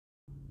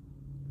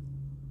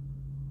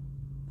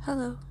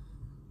Hello.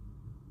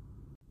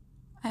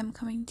 I'm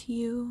coming to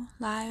you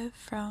live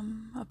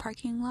from a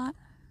parking lot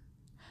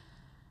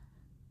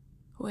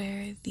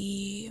where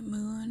the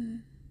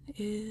moon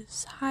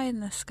is high in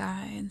the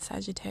sky in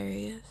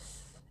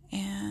Sagittarius,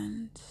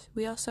 and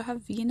we also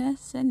have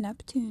Venus and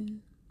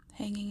Neptune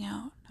hanging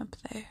out up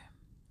there.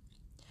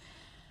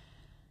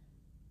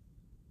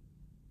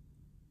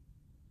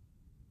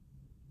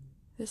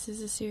 This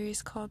is a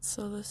series called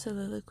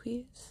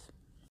Soliloquies.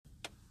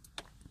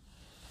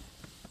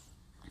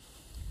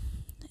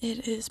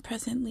 It is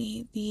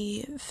presently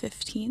the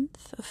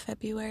 15th of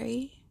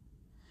February,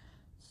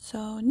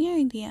 so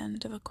nearing the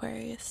end of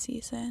Aquarius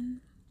season.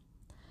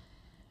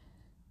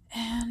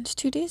 And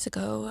 2 days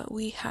ago,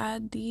 we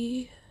had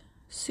the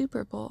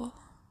Super Bowl,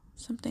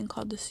 something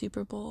called the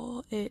Super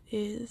Bowl. It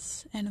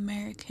is an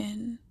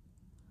American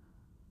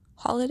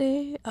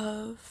holiday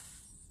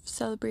of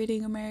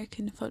celebrating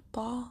American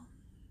football.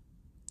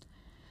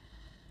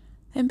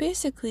 And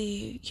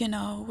basically,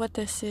 what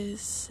this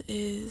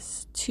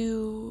is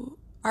two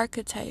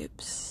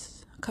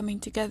archetypes coming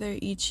together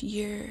each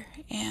year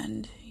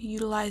and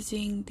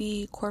utilizing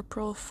the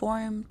corporal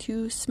form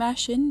to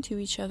smash into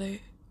each other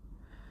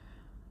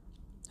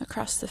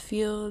across the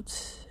field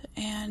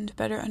and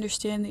better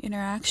understand the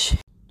interaction.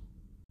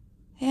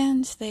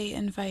 And they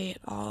invite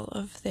all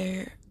of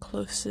their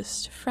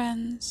closest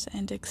friends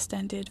and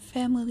extended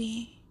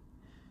family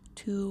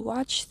to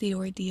watch the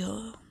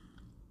ordeal.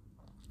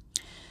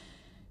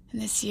 And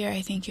this year,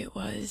 I think it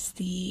was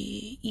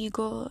the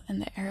eagle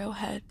and the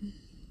arrowhead.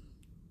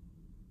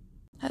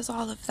 As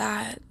all of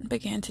that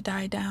began to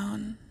die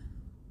down,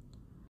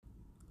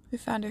 we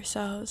found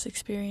ourselves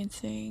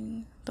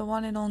experiencing the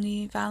one and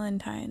only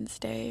Valentine's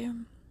Day.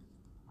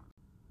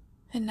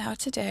 And now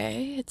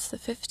today, it's the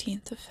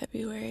 15th of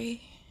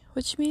February,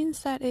 which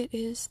means that it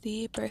is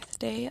the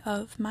birthday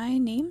of my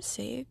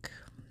namesake.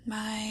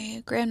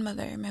 My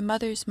grandmother, my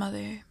mother's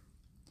mother,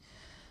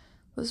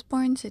 was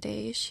born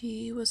today.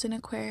 She was an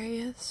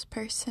Aquarius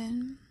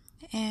person,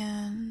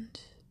 and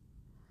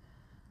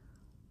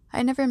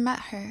I never met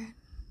her.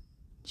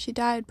 She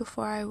died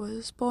before I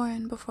was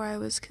born, before I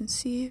was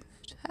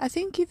conceived. I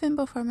think even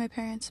before my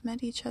parents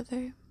met each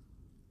other.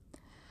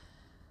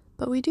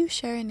 But we do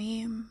share a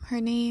name. Her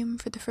name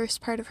for the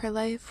first part of her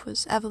life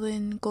was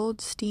Evelyn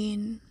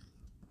Goldstein.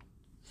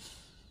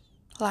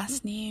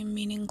 Last name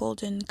meaning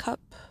golden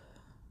cup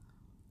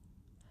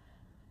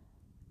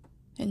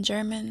in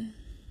German.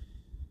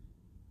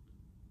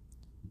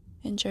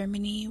 In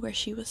Germany, where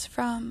she was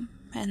from,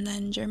 and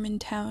then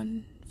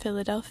Germantown,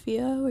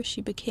 Philadelphia, where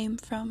she became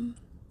from.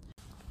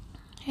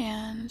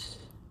 And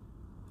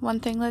one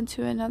thing led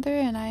to another,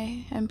 and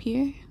I am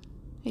here,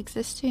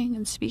 existing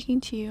and speaking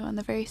to you on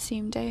the very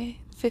same day,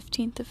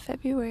 15th of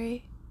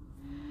February.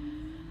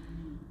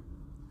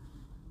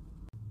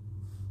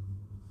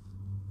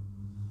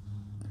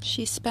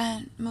 She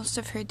spent most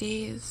of her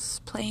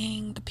days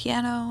playing the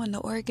piano and the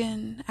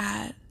organ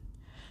at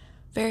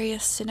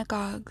various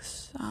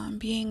synagogues,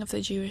 being of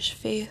the Jewish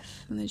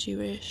faith and the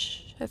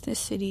Jewish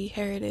ethnicity,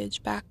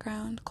 heritage,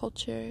 background,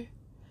 culture,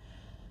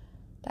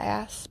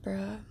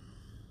 diaspora.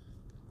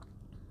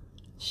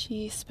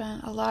 She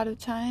spent a lot of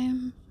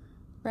time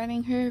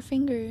running her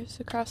fingers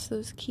across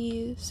those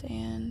keys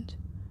and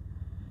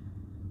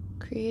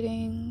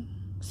creating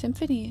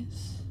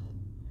symphonies.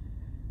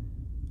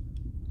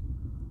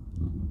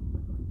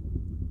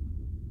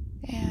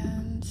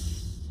 And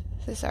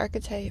this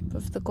archetype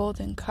of the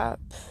golden cup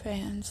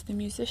and the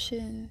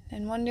musician,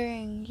 and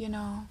wondering,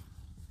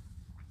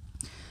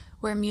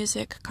 where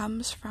music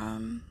comes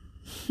from.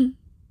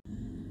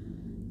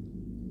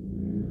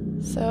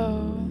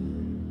 So,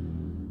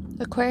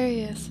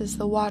 Aquarius is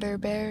the water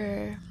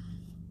bearer.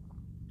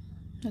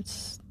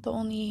 It's the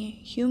only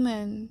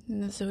human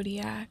in the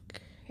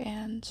zodiac,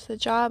 and the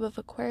job of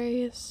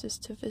Aquarius is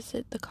to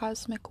visit the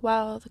cosmic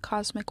well, the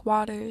cosmic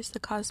waters, the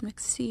cosmic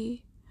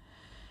sea,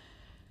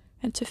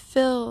 and to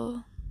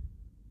fill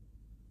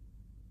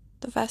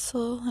the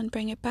vessel and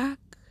bring it back,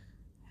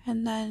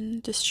 and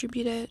then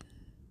distribute it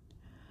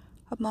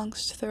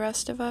amongst the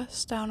rest of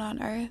us down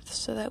on Earth,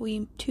 so that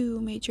we too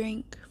may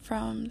drink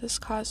from this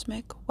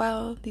cosmic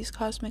well, these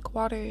cosmic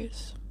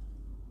waters.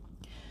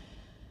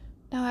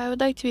 Now, I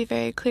would like to be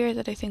very clear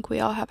that I think we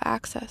all have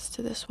access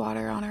to this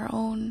water on our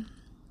own.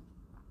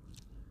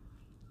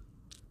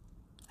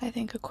 I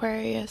think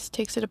Aquarius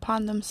takes it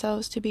upon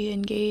themselves to be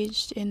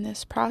engaged in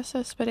this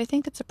process, but I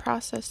think it's a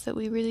process that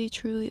we really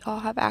truly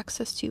all have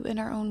access to in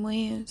our own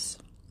ways.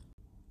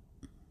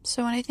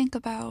 So when I think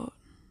about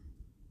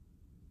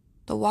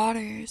the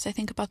waters, I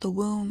think about the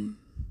womb.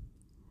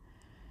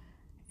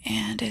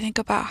 And I think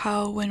about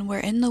how when we're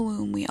in the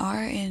womb, we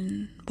are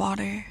in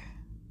water.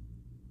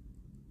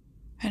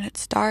 And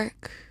it's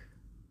dark.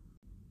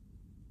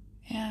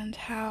 And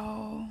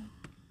how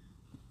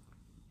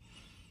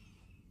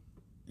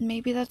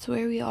maybe that's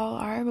where we all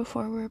are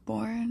before we're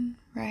born,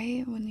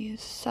 right? When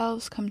these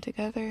cells come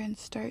together and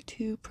start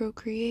to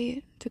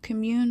procreate, to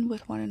commune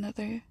with one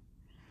another,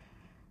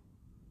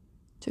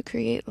 to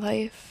create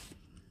life,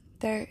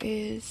 there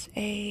is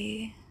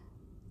a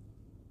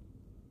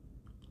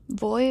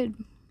void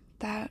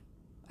that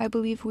I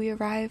believe we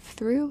arrive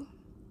through.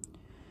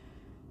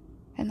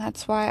 And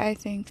that's why I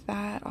think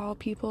that all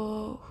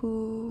people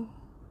who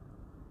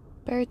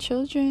bear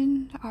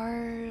children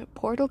are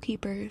portal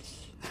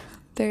keepers.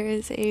 There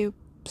is a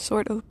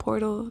sort of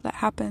portal that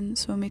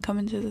happens when we come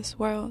into this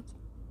world.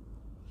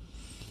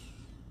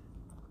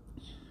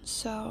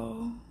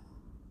 So,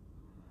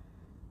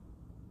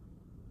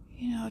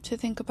 to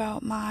think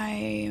about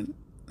my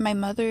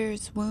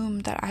mother's womb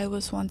that I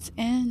was once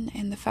in,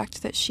 and the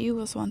fact that she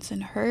was once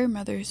in her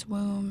mother's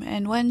womb,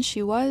 and when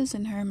she was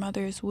in her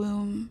mother's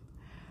womb,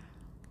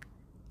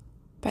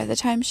 by the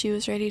time she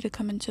was ready to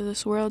come into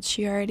this world,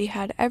 she already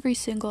had every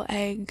single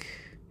egg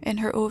in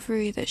her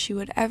ovary that she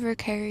would ever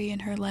carry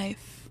in her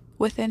life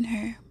within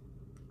her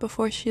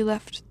before she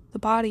left the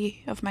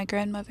body of my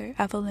grandmother,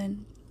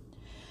 Evelyn.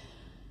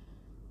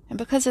 And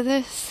because of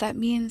this, that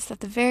means that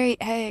the very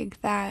egg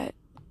that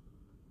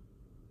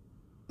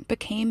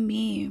became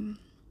me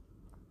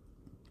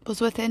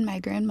was within my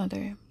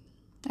grandmother.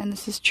 And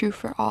this is true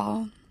for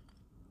all.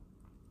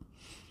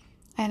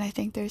 And I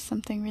think there's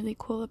something really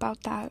cool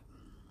about that.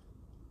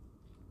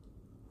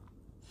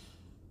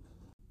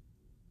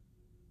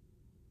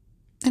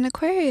 In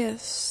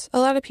Aquarius, a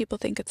lot of people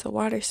think it's a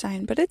water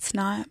sign, but it's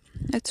not.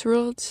 It's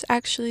ruled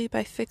actually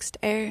by fixed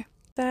air.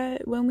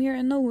 That when we are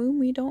in the womb,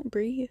 we don't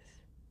breathe.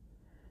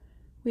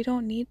 We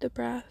don't need the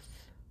breath.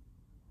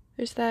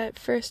 There's that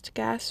first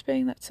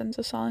gasping that sends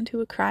us all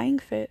into a crying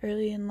fit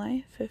early in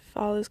life, if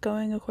all is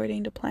going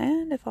according to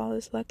plan, if all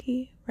is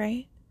lucky,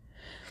 right?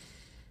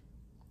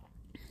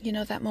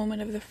 That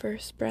moment of the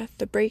first breath,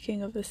 the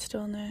breaking of the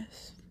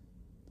stillness,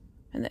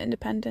 and the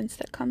independence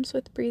that comes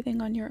with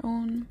breathing on your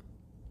own.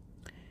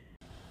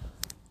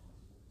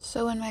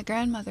 So when my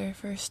grandmother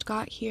first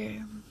got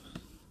here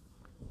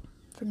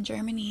from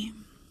Germany,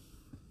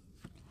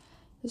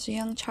 as a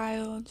young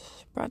child,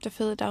 brought to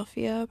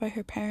Philadelphia by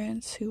her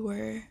parents, who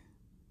were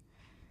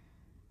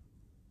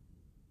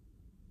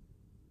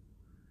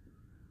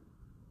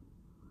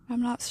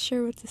I'm not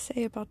sure what to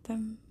say about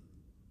them.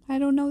 I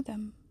don't know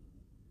them.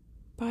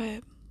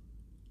 But,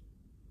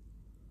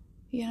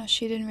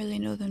 she didn't really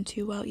know them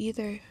too well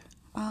either.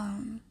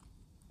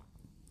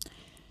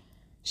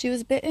 She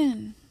was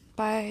bitten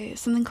by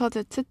something called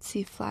a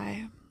tsetse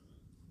fly.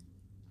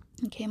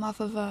 It came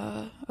off of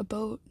a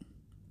boat.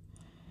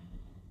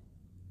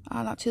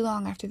 Not too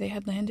long after they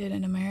had landed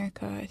in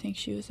America. I think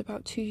she was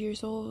about 2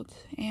 years old,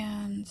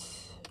 and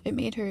it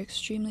made her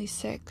extremely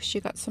sick. She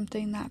got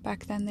something that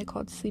back then they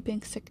called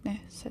sleeping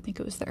sickness. I think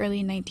it was the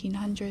early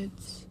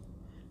 1900s.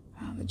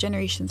 The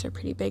generations are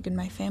pretty big in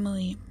my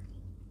family.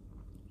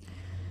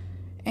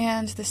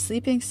 And the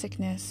sleeping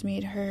sickness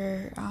made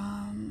her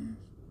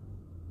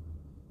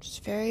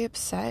just very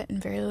upset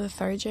and very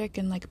lethargic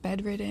and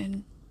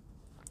bedridden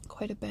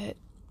quite a bit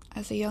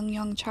as a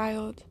young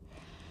child.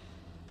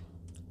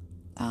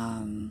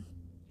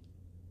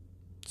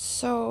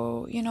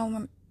 So,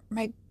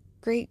 my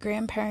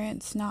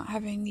great-grandparents not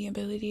having the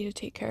ability to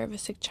take care of a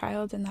sick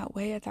child in that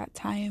way at that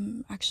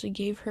time actually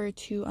gave her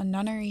to a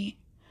nunnery.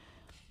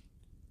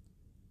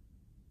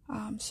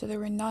 So there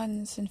were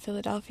nuns in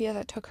Philadelphia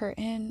that took her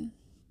in,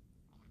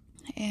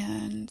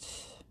 and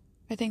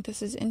I think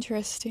this is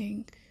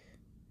interesting,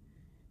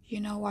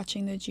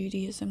 watching the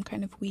Judaism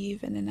kind of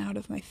weave in and out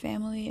of my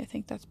family. I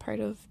think that's part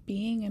of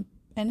being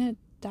in a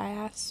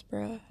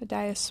diaspora,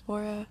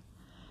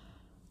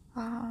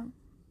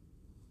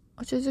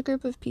 which is a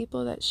group of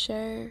people that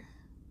share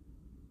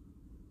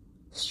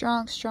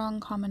strong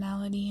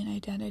commonality and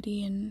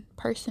identity and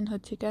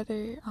personhood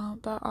together,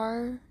 but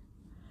are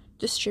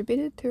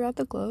distributed throughout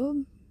the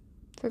globe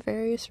for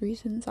various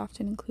reasons,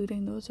 often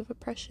including those of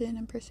oppression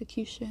and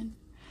persecution.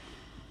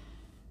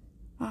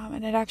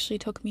 And it actually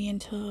took me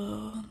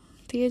until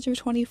the age of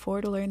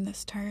 24 to learn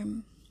this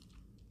term,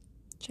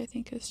 which I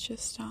think is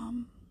just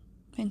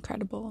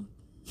incredible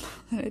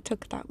that it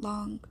took that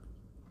long.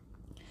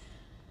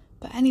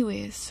 But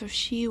anyways, so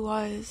she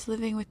was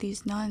living with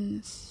these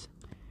nuns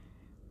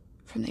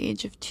from the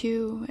age of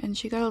 2, and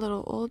she got a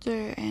little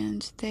older,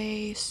 and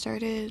they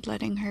started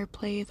letting her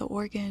play the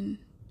organ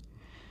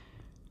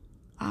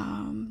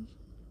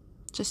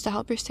just to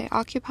help her stay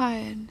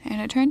occupied.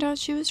 And it turned out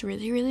she was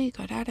really, really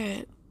good at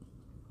it.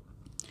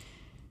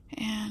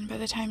 And by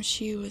the time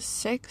she was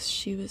 6,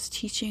 she was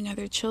teaching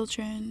other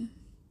children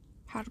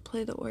how to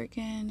play the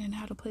organ and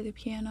how to play the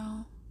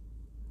piano.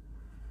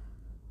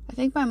 I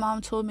think my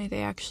mom told me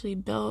they actually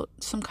built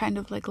some kind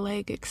of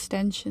leg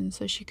extension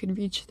so she could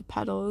reach the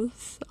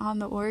pedals on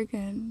the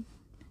organ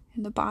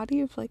in the body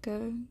of a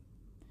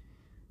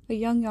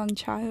young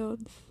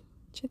child,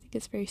 which I think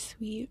is very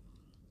sweet.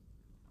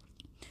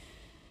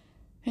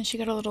 And she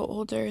got a little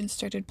older and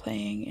started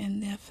playing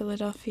in the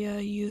Philadelphia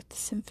Youth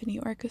Symphony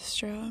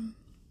Orchestra.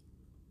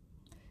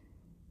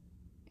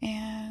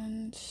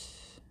 And,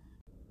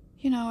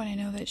 and I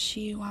know that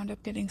she wound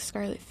up getting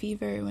scarlet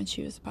fever when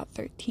she was about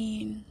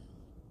 13.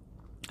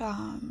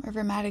 Or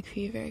rheumatic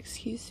fever,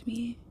 excuse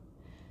me.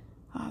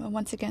 And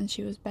once again,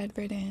 she was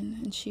bedridden,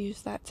 and she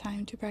used that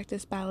time to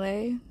practice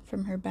ballet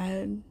from her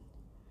bed.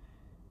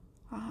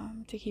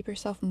 to keep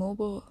herself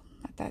mobile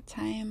at that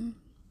time.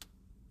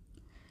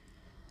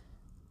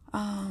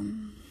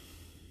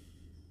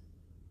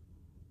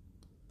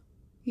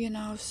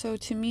 So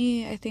to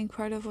me, I think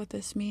part of what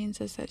this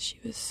means is that she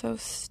was so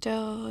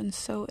still and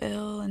so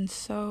ill and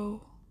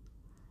so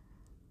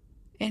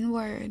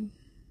inward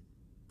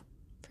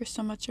for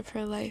so much of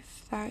her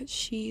life that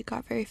she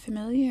got very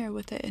familiar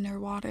with the inner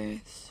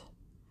waters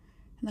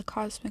and the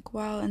cosmic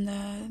well and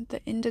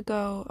the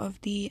indigo of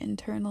the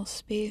internal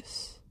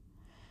space.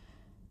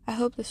 I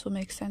hope this will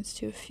make sense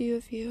to a few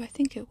of you. I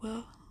think it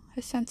will.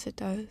 I sense it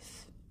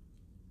does.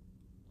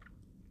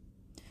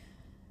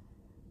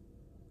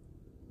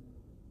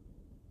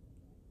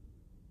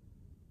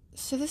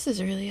 So this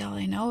is really all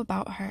I know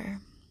about her.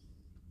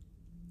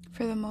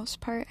 For the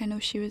most part, I know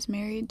she was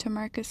married to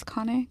Marcus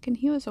Connick, and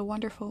he was a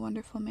wonderful,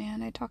 wonderful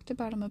man. I talked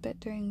about him a bit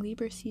during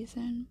Libra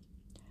season.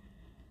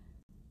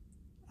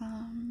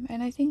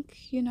 And I think,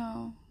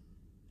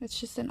 it's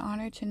just an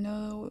honor to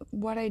know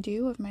what I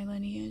do with my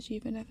lineage,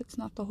 even if it's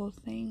not the whole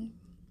thing.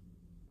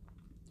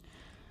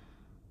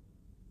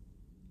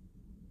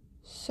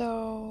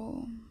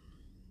 So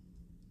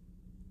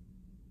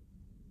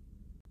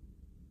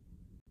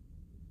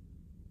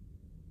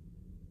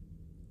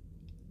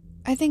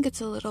I think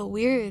it's a little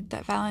weird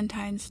that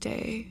Valentine's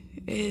Day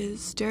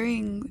is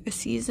during a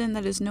season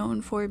that is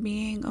known for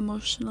being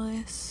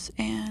emotionless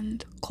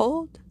and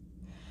cold,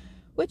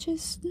 which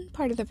is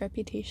part of the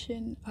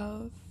reputation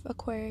of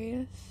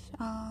Aquarius.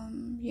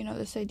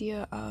 This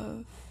idea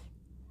of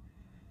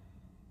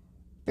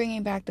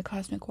bringing back the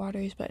cosmic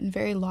waters, but in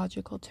very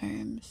logical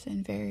terms,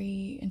 in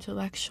very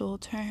intellectual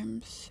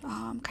terms,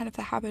 kind of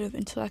the habit of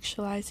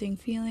intellectualizing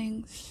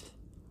feelings,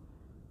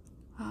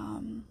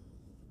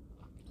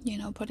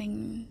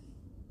 putting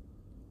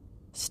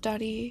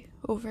study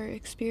over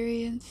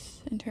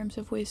experience in terms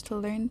of ways to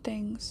learn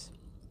things.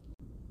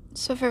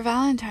 So for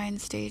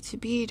Valentine's Day to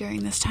be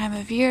during this time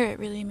of year, it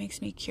really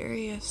makes me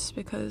curious,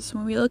 because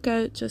when we look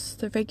at just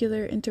the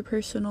regular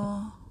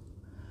interpersonal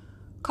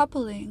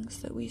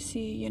couplings that we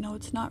see,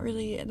 it's not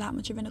really that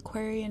much of an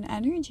Aquarian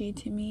energy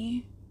to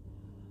me.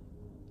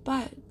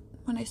 But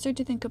when I start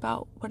to think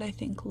about what I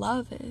think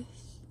love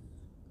is,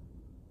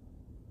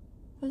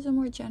 as a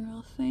more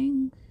general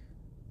thing.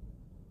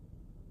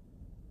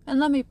 And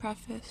let me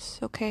preface,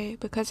 okay,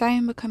 because I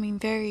am becoming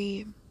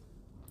very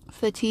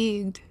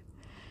fatigued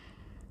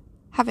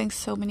having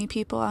so many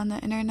people on the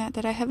internet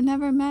that I have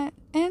never met,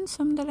 and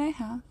some that I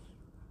have.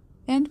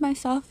 And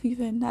myself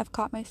even, I've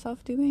caught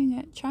myself doing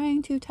it,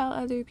 trying to tell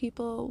other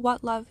people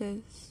what love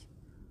is,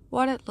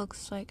 what it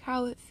looks like,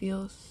 how it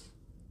feels,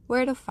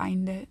 where to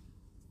find it,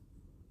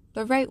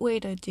 the right way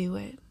to do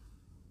it.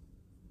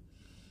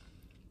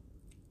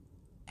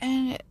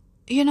 And,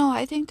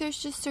 I think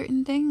there's just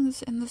certain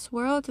things in this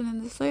world and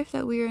in this life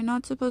that we are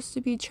not supposed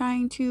to be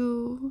trying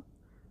to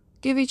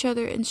give each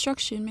other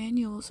instruction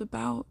manuals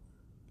about.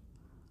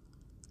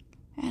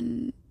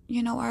 And,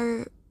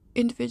 our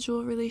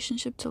individual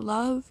relationship to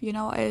love,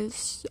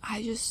 is,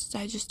 I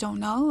just don't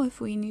know if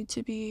we need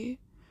to be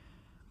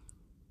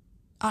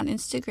on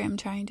Instagram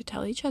trying to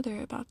tell each other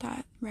about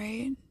that,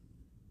 right?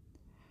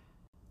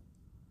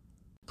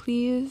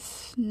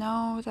 Please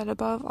know that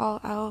above all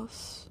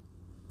else,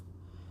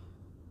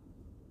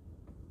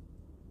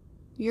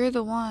 you're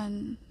the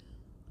one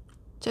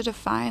to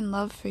define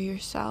love for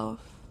yourself.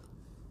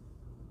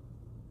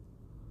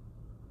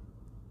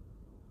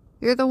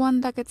 You're the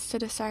one that gets to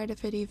decide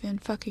if it even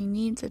fucking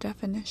needs a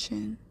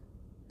definition,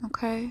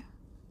 okay?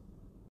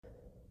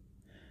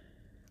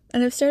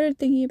 And I've started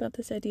thinking about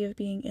this idea of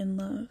being in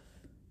love.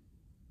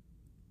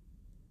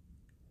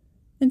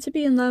 And to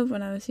be in love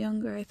when I was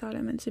younger, I thought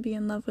it meant to be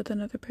in love with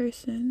another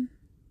person.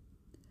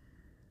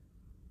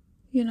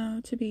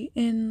 To be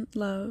in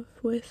love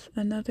with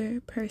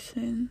another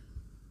person.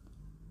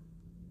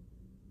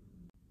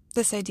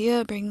 This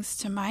idea brings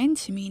to mind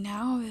to me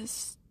now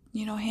is,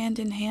 hand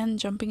in hand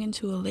jumping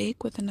into a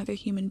lake with another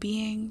human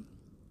being,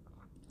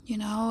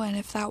 and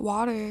if that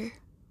water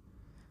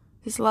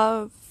is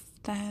love,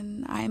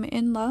 then I'm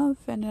in love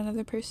and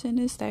another person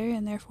is there,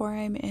 and therefore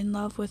I'm in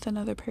love with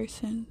another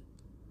person.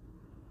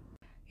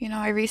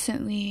 I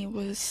recently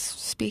was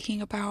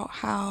speaking about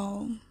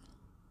how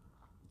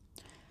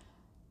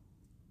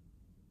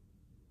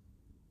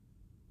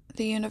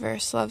the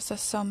universe loves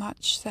us so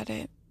much that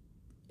it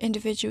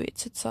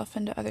individuates itself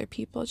into other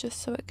people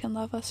just so it can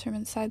love us from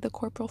inside the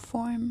corporal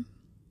form.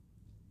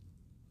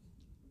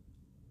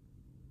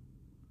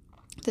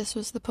 This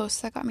was the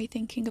post that got me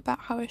thinking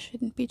about how I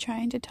shouldn't be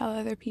trying to tell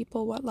other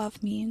people what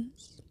love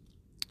means.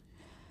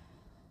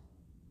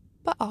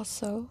 But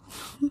also,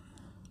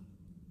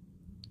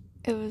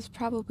 it was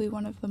probably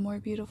one of the more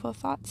beautiful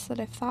thoughts that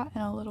I've thought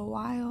in a little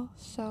while,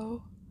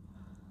 so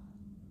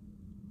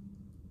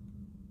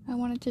I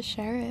wanted to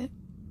share it.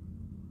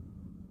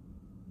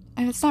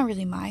 And it's not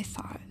really my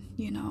thought,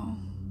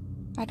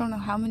 I don't know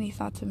how many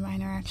thoughts of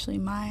mine are actually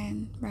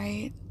mine,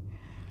 right?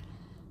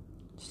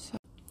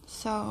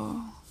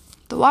 So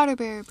the water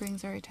bearer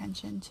brings our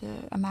attention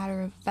to a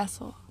matter of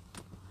vessel.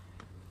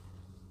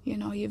 You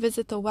know, you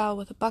visit the well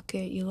with a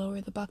bucket, you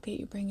lower the bucket,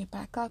 you bring it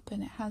back up,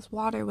 and it has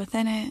water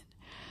within it.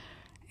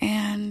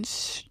 And,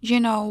 you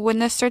know, when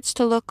this starts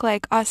to look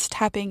like us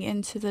tapping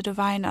into the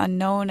divine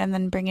unknown and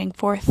then bringing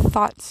forth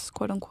thoughts,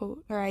 quote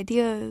unquote, or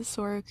ideas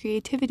or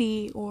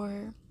creativity,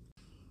 or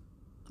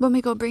when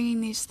we go bringing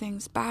these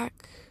things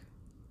back,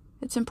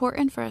 it's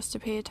important for us to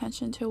pay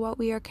attention to what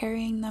we are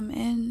carrying them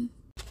in.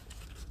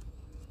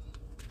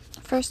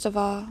 First of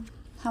all,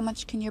 how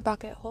much can your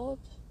bucket hold?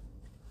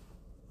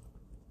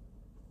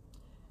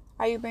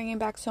 Are you bringing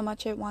back so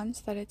much at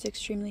once that it's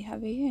extremely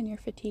heavy and you're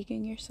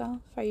fatiguing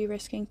yourself? Are you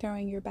risking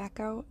throwing your back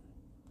out?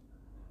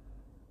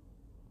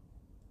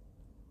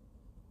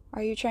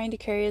 Are you trying to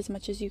carry as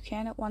much as you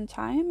can at one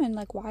time? And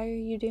like, why are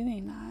you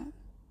doing that?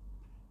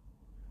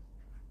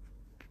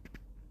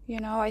 You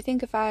know, I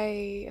think if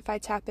I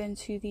tap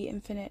into the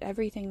infinite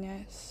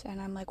everythingness and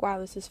I'm like, wow,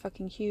 this is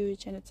fucking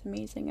huge and it's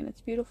amazing and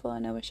it's beautiful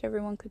and I wish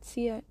everyone could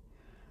see it.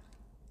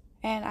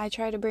 And I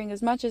try to bring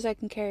as much as I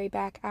can carry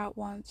back at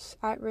once,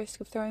 at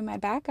risk of throwing my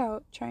back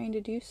out trying to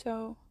do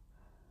so.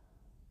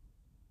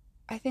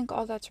 I think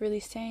all that's really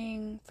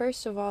saying,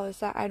 first of all, is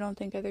that I don't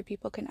think other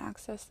people can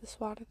access this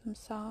water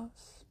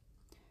themselves.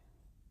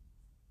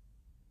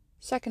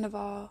 Second of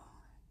all,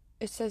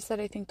 it says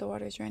that I think the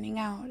water's running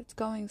out. It's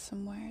going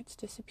somewhere. It's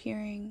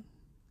disappearing.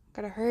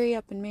 Gotta hurry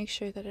up and make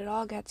sure that it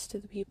all gets to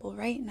the people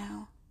right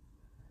now.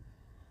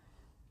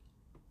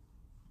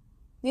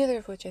 Neither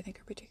of which I think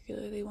are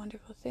particularly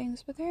wonderful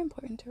things, but they're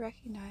important to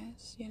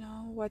recognize, you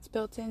know, what's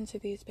built into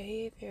these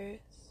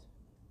behaviors.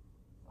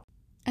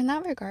 In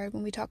that regard,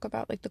 when we talk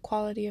about like the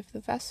quality of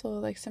the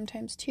vessel, like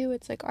sometimes too,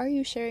 it's like, are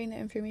you sharing the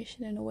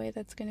information in a way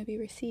that's going to be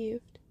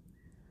received?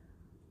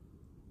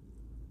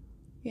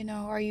 You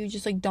know, are you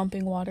just like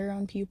dumping water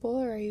on people,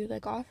 or are you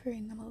like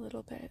offering them a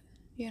little bit,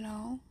 you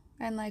know?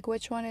 And like,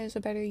 which one is a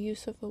better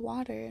use of the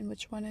water, and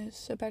which one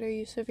is a better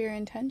use of your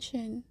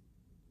intention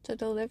to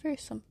deliver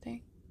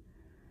something?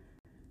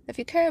 If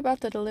you care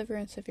about the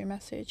deliverance of your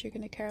message, you're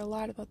going to care a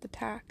lot about the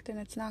tact, and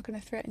it's not going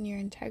to threaten your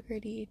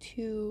integrity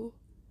to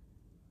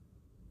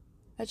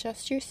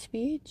adjust your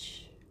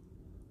speech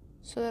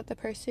so that the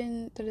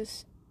person that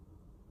is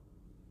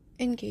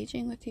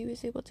engaging with you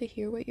is able to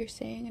hear what you're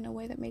saying in a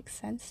way that makes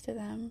sense to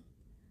them.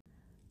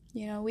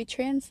 You know, we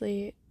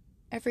translate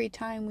every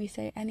time we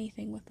say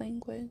anything with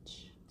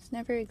language. It's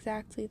never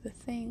exactly the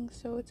thing,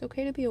 so it's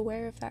okay to be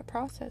aware of that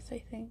process, I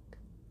think.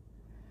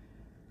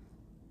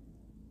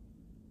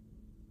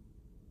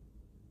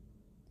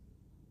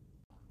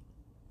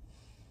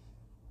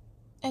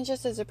 And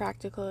just as a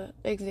practical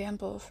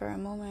example for a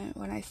moment,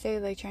 when I say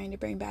like trying to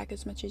bring back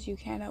as much as you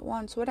can at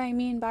once, what I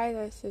mean by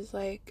this is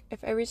like,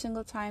 if every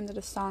single time that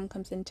a song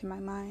comes into my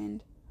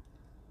mind,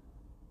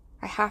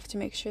 I have to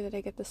make sure that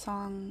I get the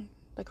song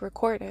like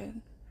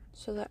recorded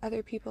so that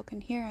other people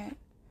can hear it.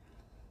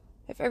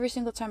 If every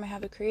single time I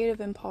have a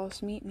creative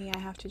impulse meet me, I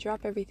have to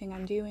drop everything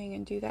I'm doing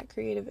and do that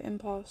creative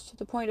impulse to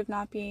the point of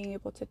not being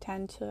able to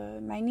tend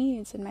to my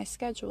needs and my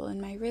schedule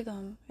and my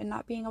rhythm, and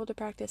not being able to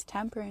practice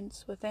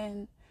temperance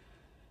within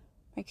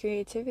my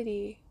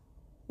creativity.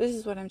 This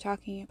is what I'm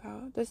talking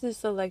about. This is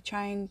the like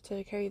trying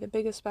to carry the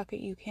biggest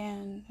bucket you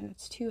can and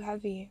it's too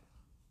heavy.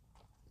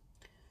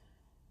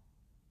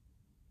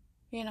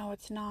 You know,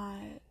 it's not.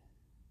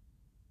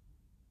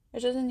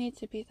 It doesn't need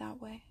to be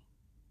that way.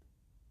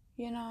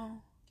 You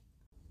know.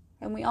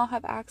 And we all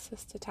have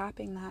access to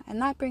tapping that. And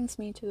that brings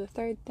me to the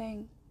third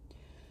thing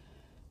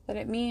that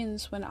it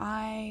means when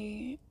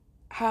I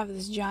have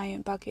this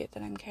giant bucket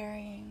that I'm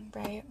carrying,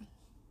 right?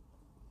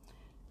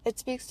 It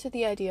speaks to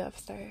the idea of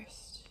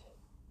thirst.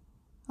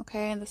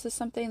 Okay, and this is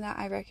something that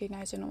I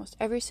recognize in almost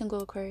every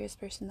single Aquarius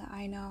person that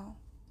I know.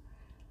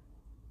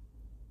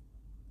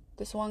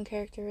 This one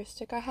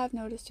characteristic I have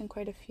noticed in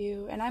quite a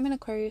few, and I'm an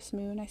Aquarius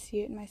moon, I see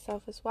it in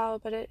myself as well,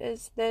 but it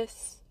is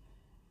this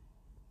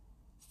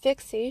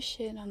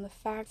fixation on the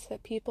fact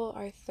that people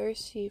are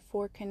thirsty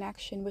for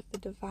connection with the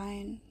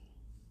divine.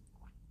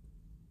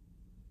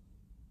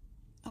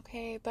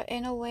 Okay, but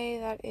in a way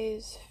that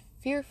is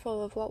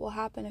fearful of what will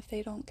happen if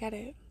they don't get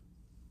it.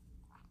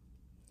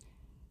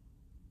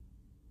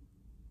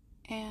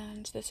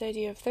 And this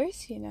idea of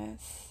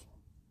thirstiness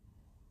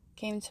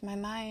came to my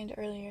mind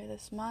earlier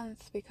this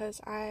month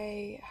because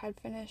I had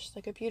finished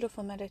like a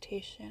beautiful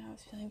meditation. I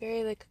was feeling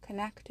very like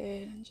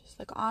connected and just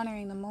like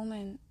honoring the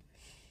moment.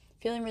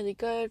 Feeling really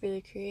good,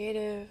 really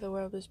creative. The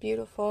world was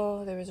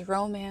beautiful. There was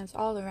romance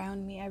all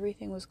around me.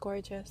 Everything was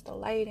gorgeous. The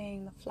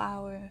lighting, the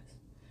flowers,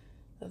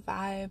 the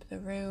vibe, the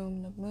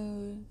room, the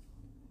mood.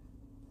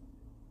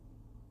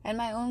 And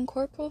my own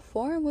corporal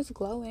form was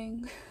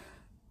glowing.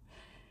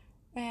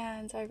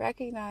 And I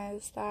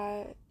recognized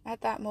that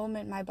at that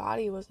moment my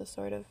body was a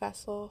sort of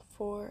vessel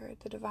for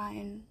the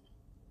divine.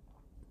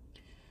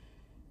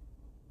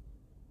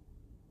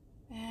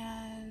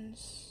 And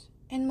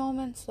in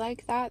moments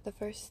like that, the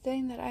first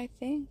thing that I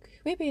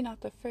think, maybe not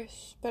the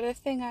first, but a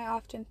thing I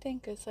often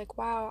think is like,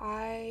 wow,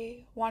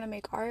 I want to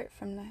make art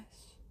from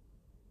this.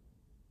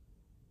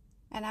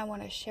 And I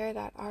want to share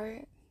that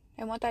art.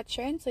 And what that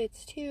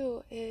translates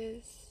to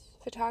is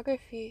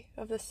photography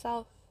of the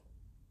self.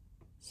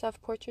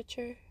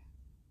 self-portraiture,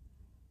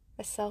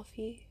 a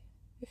selfie,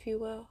 if you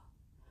will,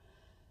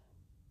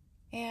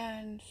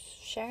 and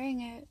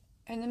sharing it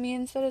in the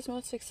means that is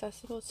most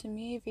accessible to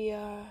me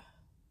via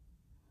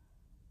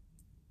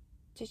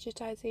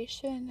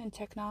digitization and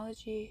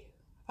technology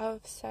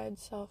of said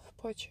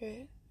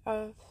self-portrait,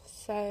 of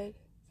said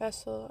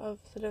vessel of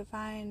the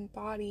divine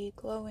body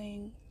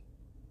glowing.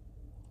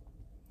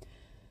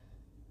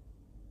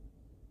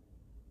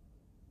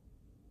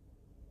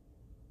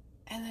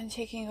 And then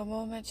taking a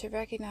moment to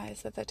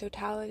recognize that the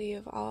totality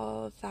of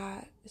all of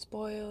that is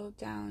boiled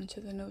down to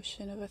the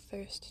notion of a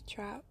thirst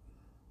trap.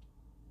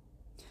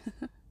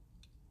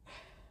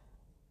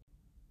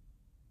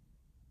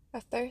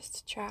 A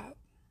thirst trap.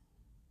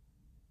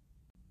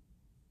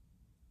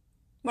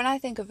 When I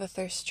think of a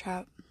thirst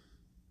trap,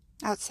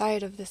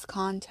 outside of this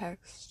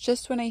context,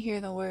 just when I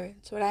hear the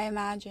words, what I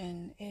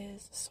imagine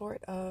is a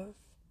sort of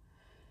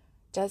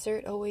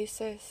desert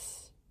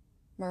oasis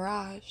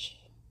mirage.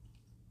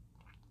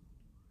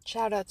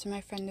 Shout out to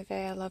my friend Neve,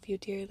 I love you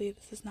dearly.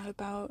 This is not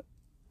about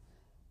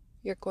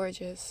your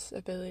gorgeous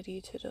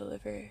ability to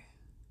deliver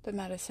the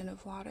medicine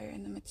of water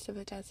in the midst of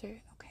a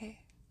desert, okay?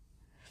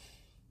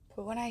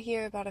 But when I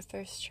hear about a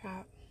thirst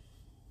trap,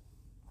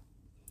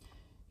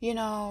 you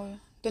know,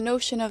 the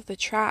notion of the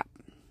trap,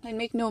 and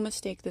make no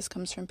mistake, this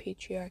comes from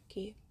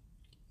patriarchy.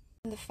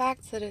 And the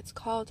fact that it's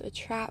called a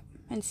trap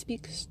and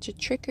speaks to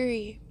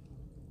trickery,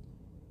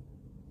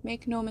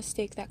 make no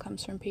mistake, that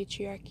comes from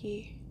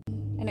patriarchy.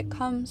 And it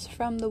comes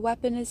from the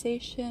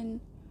weaponization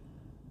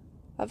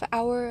of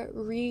our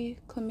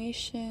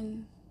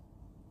reclamation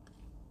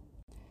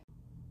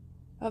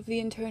of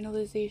the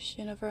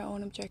internalization of our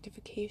own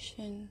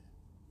objectification.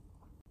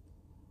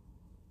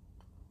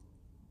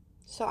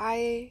 So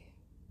I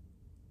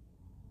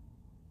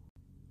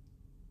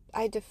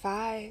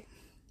defy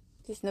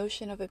this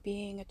notion of it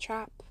being a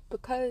trap,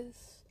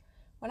 because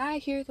when I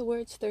hear the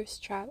words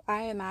thirst trap,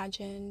 I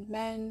imagine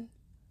men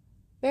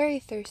very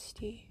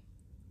thirsty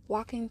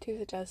walking through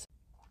the desert,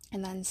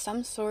 and then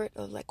some sort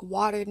of like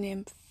water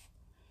nymph,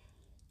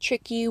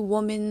 tricky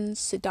woman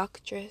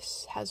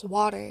seductress has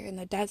water in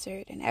the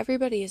desert, and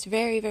everybody is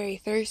very, very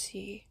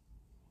thirsty,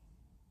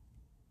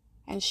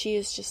 and she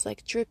is just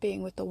like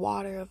dripping with the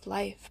water of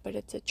life, but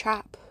it's a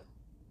trap.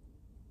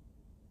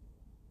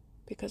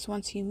 Because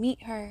once you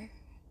meet her,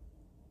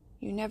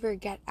 you never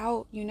get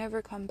out, you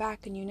never come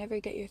back, and you never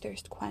get your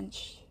thirst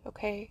quenched,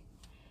 okay?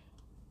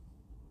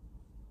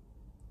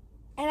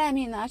 And I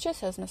mean, that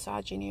just has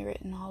misogyny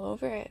written all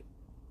over it,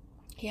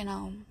 you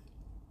know.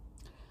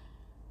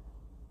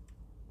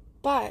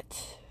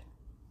 But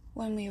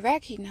when we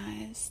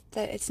recognize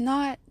that it's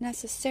not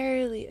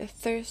necessarily a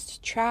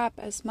thirst trap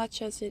as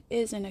much as it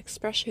is an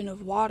expression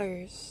of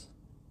waters,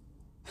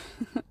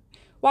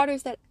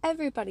 waters that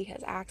everybody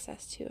has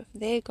access to if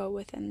they go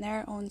within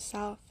their own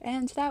self,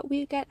 and that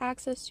we get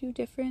access to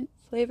different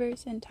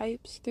flavors and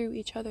types through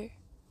each other.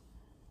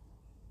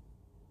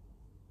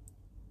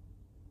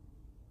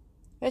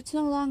 It's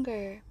no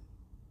longer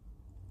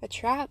a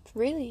trap,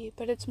 really,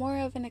 but it's more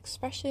of an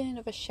expression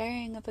of a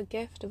sharing of a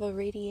gift, of a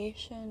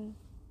radiation,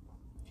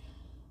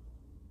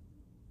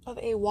 of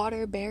a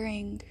water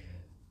bearing.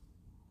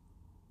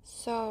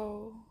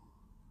 So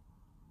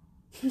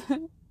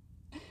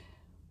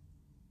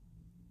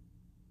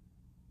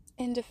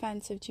in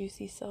defense of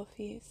juicy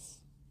selfies,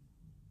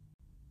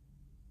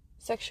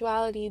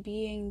 sexuality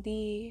being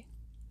the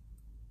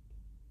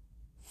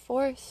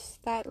force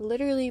that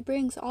literally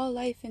brings all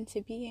life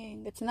into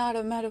being. It's not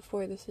a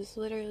metaphor, this is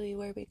literally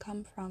where we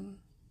come from.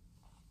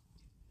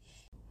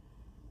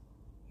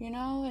 You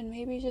know, and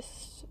maybe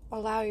just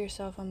allow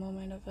yourself a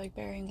moment of like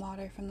bearing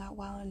water from that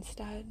well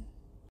instead.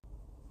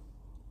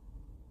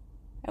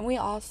 And we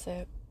all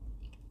sip,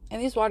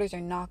 and these waters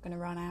are not going to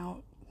run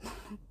out.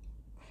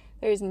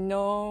 There's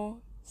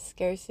no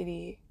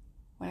scarcity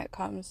when it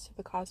comes to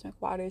the cosmic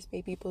waters,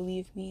 baby,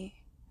 believe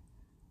me.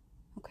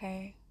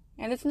 Okay?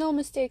 And it's no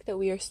mistake that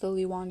we are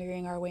slowly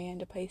wandering our way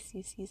into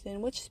Pisces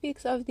season, which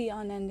speaks of the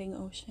unending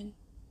ocean.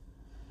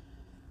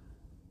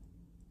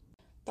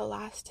 The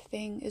last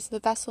thing is the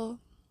vessel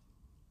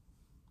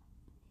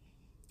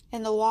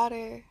and the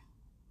water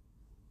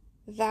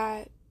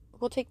that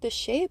will take the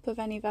shape of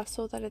any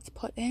vessel that it's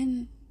put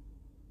in.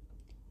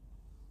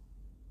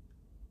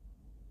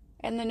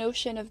 And the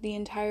notion of the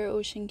entire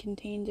ocean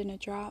contained in a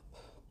drop.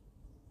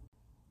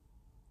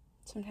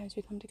 Sometimes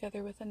we come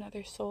together with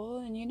another soul,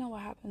 and you know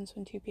what happens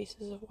when two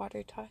pieces of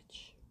water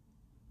touch.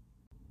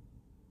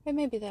 And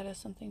maybe that has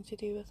something to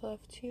do with love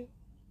too.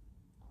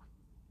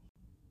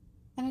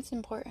 And it's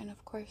important,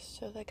 of course,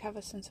 to like have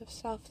a sense of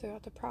self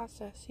throughout the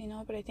process, you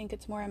know, but I think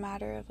it's more a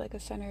matter of like a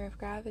center of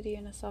gravity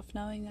and a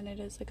self-knowing than it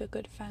is like a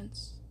good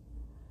fence.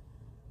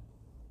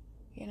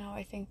 You know,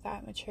 I think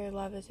that mature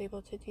love is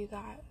able to do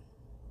that.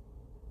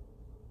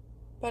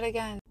 But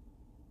again,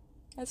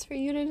 that's for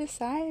you to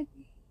decide.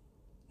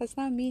 That's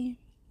not me.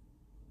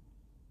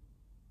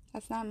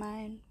 That's not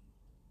mine.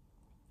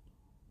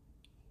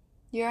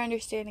 Your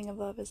understanding of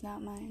love is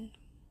not mine.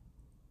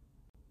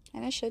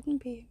 And it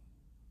shouldn't be.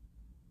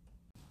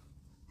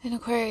 In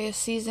Aquarius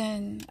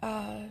season,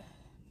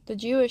 the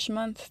Jewish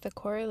month that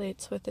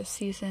correlates with this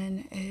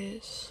season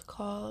is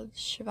called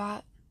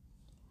Shavat.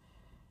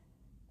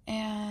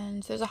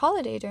 And there's a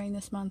holiday during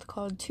this month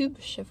called Tu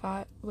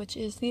B'Shavat, which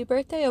is the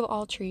birthday of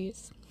all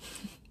trees.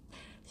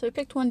 So we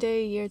picked one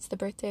day a year, it's the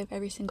birthday of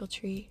every single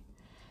tree.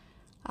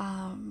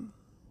 And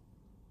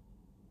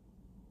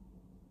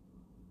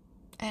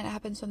it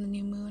happens on the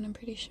new moon, I'm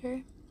pretty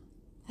sure,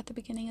 at the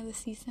beginning of the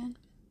season.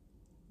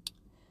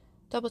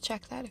 Double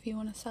check that if you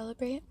want to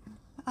celebrate.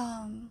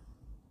 But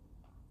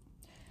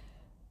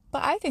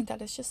I think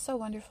that is just so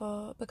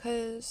wonderful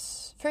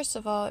because, first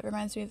of all, it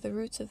reminds me of the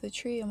roots of the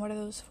tree, and what are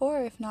those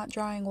for if not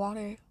drawing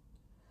water?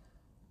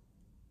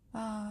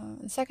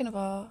 And second of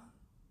all,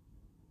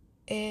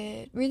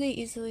 it really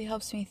easily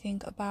helps me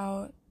think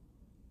about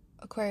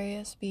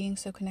Aquarius being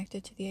so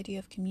connected to the idea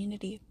of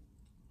community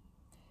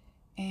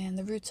and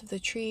the roots of the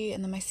tree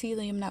and the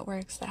mycelium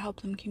networks that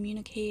help them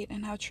communicate,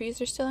 and how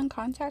trees are still in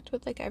contact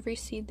with like every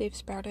seed they've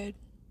sprouted.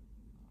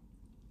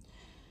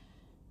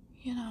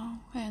 You know,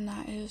 and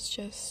that is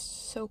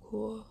just so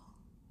cool.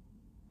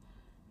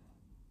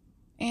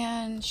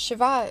 And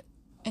Shavat,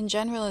 in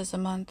general, as a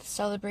month,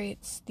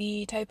 celebrates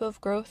the type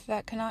of growth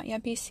that cannot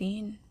yet be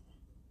seen.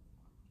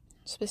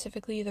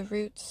 Specifically, the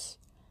roots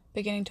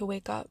beginning to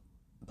wake up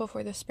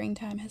before the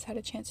springtime has had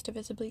a chance to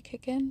visibly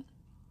kick in.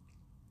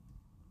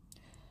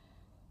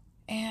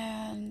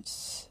 And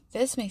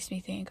this makes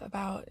me think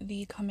about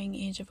the coming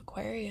age of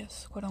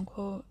Aquarius, quote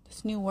unquote,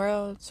 this new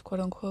world, quote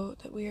unquote,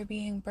 that we are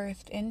being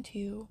birthed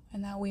into,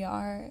 and that we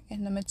are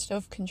in the midst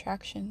of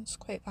contractions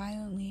quite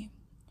violently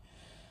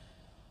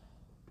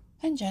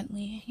and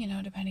gently, you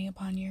know, depending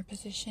upon your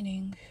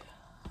positioning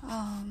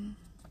and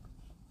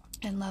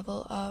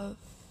level of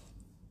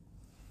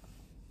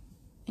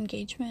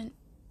engagement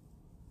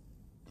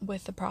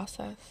with the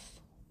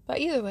process. But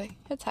either way,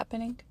 it's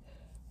happening,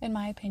 in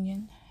my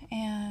opinion,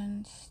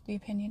 and the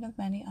opinion of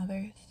many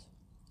others.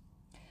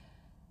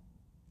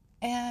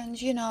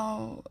 And, you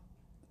know,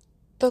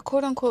 the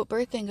quote-unquote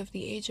birthing of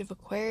the age of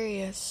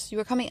Aquarius, you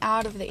were coming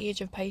out of the age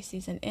of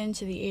Pisces and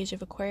into the age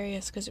of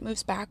Aquarius because it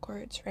moves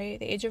backwards, right?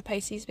 The age of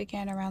Pisces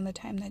began around the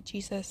time that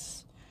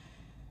Jesus,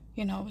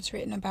 you know, was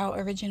written about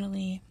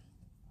originally.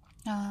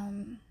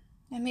 And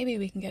maybe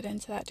we can get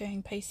into that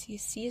during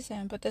Pisces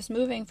season, but this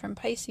moving from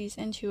Pisces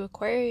into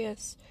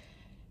Aquarius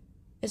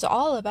is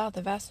all about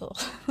the vessel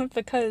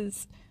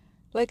because,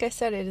 like I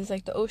said, it is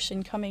like the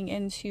ocean coming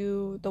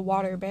into the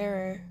water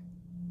bearer,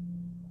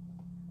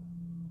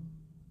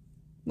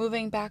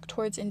 moving back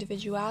towards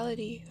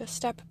individuality, a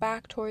step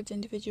back towards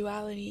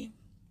individuality.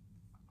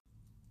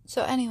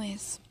 So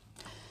anyways,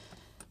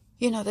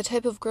 you know, the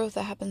type of growth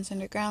that happens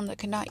underground that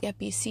cannot yet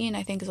be seen,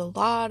 I think, is a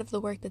lot of the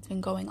work that's been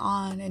going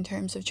on in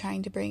terms of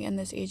trying to bring in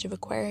this age of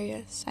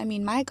Aquarius. I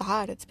mean, my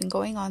God, it's been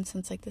going on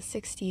since like the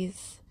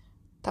 60s.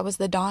 That was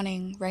the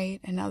dawning, right?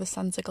 And now the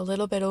sun's like a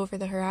little bit over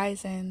the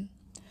horizon.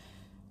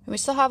 And we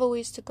still have a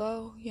ways to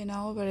go, you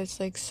know, but it's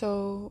like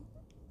so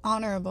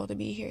honorable to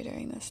be here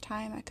during this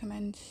time. I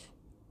commend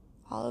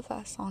all of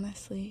us,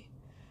 honestly.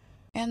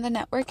 And the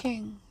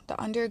networking,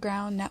 the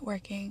underground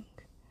networking.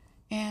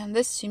 And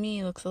this to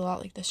me looks a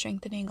lot like the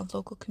strengthening of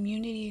local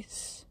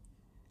communities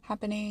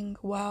happening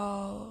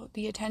while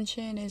the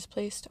attention is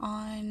placed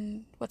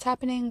on what's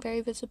happening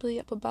very visibly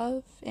up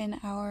above in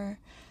our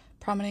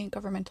prominent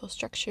governmental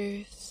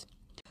structures.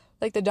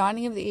 Like the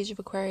dawning of the age of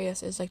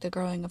Aquarius is like the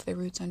growing of the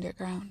roots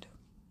underground.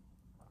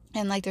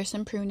 And like there's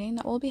some pruning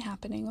that will be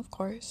happening, of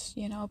course,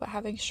 you know, but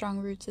having strong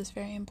roots is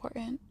very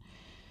important.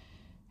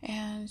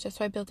 And that's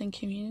why building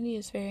community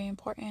is very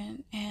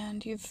important.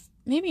 And you've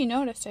maybe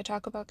noticed I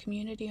talk about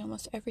community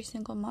almost every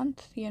single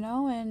month, you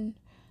know, and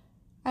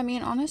I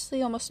mean,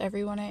 honestly, almost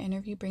everyone I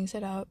interview brings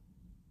it up.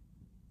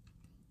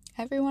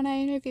 Everyone I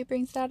interview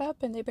brings that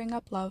up, and they bring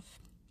up love.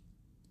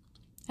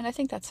 And I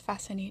think that's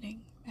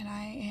fascinating. And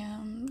I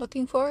am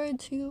looking forward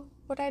to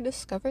what I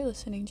discover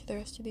listening to the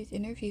rest of these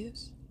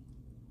interviews.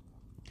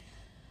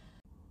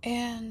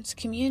 And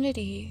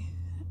community,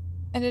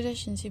 in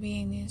addition to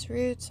being these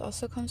roots,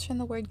 also comes from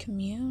the word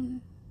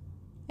commune.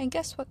 And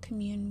guess what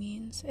commune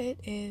means? It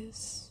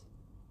is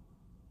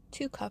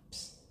two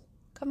cups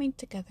coming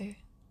together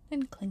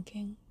and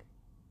clinking.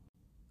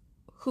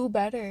 Who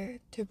better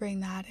to bring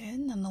that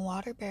in than the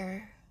water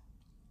bearer?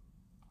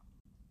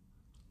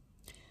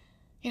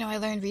 You know, I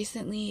learned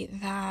recently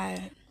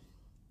that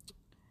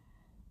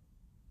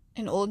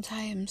in old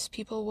times,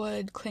 people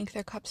would clink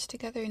their cups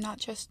together not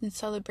just in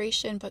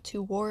celebration, but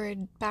to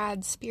ward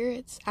bad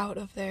spirits out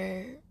of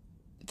their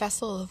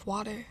vessel of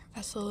water,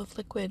 vessel of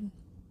liquid.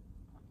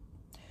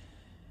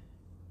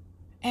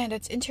 And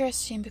it's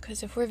interesting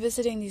because if we're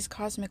visiting these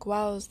cosmic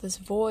wells, this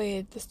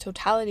void, this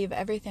totality of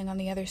everything on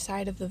the other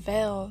side of the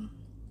veil,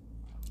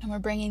 and we're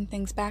bringing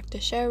things back to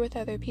share with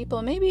other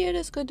people, maybe it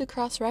is good to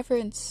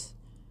cross-reference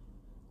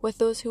with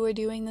those who are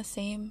doing the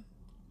same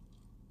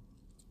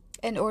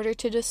in order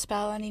to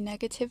dispel any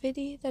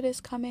negativity that is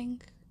coming,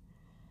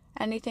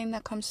 anything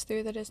that comes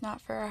through that is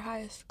not for our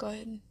highest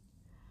good.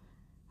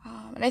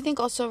 And I think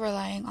also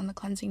relying on the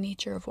cleansing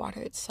nature of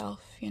water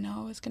itself,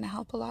 is going to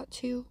help a lot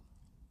too.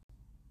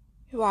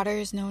 Water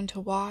is known to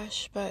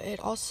wash, but it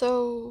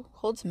also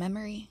holds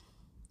memory.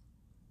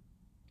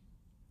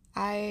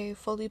 I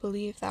fully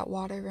believe that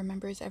water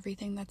remembers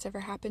everything that's ever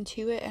happened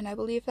to it, and I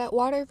believe that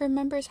water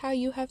remembers how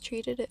you have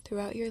treated it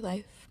throughout your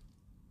life.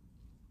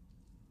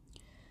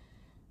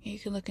 You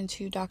can look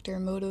into Dr.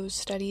 Emoto's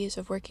studies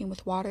of working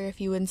with water.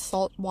 If you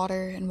insult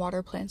water and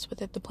water plants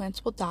with it, the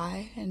plants will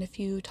die. And if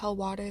you tell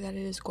water that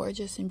it is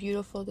gorgeous and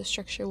beautiful, the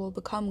structure will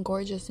become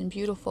gorgeous and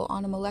beautiful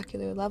on a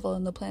molecular level,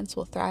 and the plants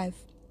will thrive.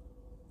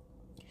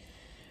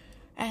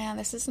 And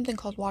this is something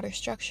called water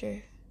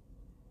structure.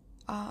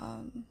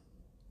 And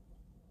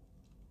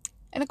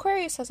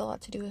Aquarius has a lot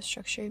to do with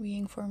structure,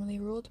 being formerly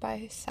ruled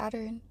by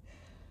Saturn.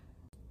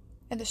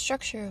 And the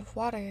structure of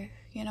water,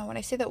 when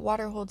I say that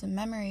water holds a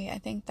memory, I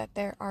think that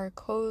there are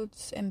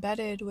codes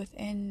embedded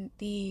within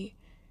the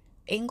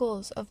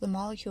angles of the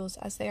molecules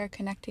as they are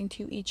connecting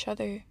to each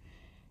other.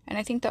 And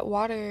I think that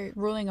water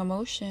ruling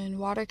emotion,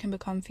 water can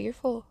become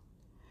fearful.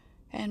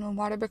 And when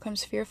water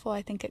becomes fearful,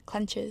 I think it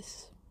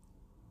clenches,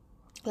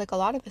 like a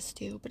lot of us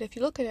do. But if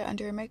you look at it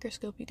under a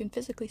microscope, you can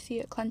physically see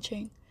it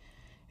clenching.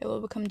 It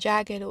will become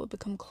jagged, it will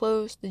become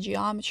closed, the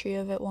geometry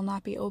of it will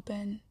not be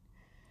open.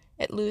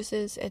 It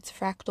loses its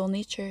fractal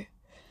nature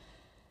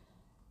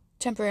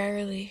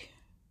temporarily.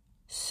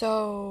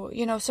 So,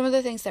 some of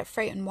the things that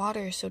frighten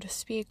water, so to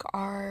speak,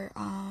 are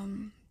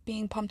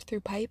being pumped through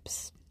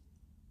pipes,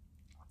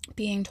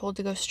 being told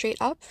to go straight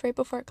up right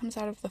before it comes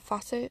out of the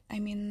faucet. I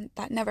mean,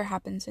 that never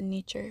happens in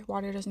nature.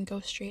 Water doesn't go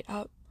straight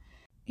up.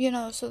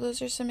 So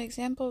those are some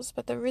examples.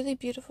 But the really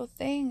beautiful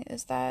thing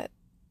is that,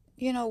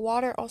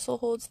 water also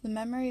holds the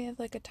memory of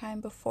like a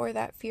time before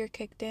that fear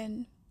kicked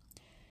in.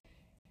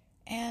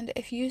 And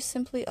if you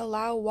simply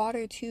allow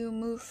water to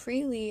move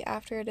freely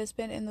after it has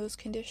been in those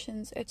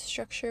conditions, its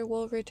structure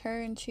will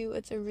return to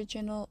its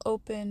original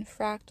open,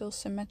 fractal,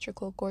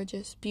 symmetrical,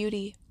 gorgeous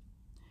beauty.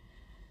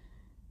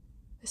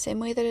 The same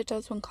way that it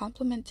does when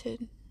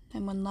complimented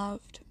and when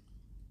loved.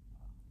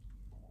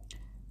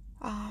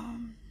 I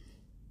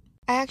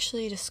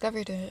actually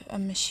discovered a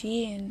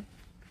machine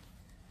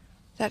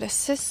that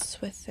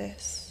assists with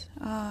this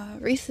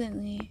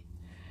recently.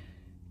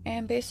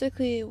 And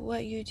basically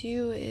what you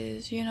do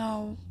is,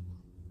 I'll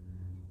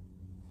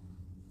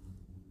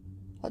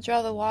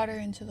draw the water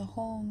into the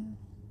home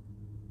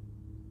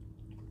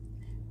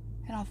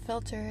and I'll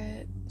filter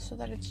it so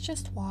that it's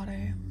just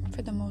water,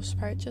 for the most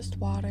part, just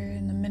water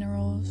and the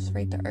minerals,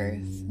 right, the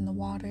earth and the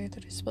water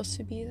that are supposed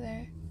to be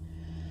there.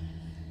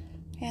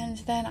 And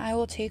then I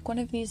will take one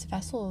of these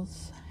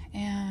vessels,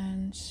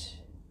 and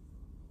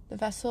the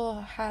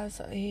vessel has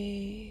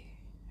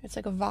it's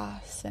like a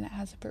vase, and it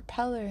has a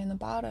propeller in the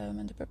bottom,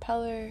 and the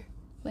propeller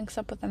links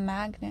up with a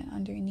magnet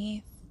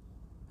underneath.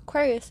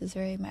 Aquarius is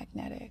very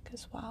magnetic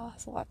as well. It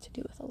has a lot to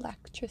do with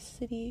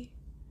electricity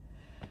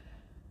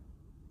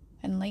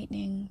and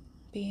lightning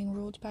being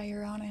ruled by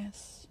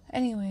Uranus.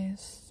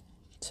 Anyways,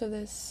 so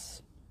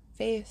this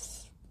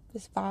vase,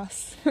 this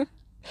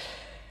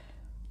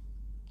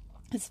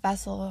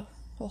vessel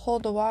will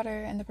hold the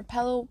water, and the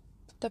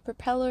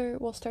propeller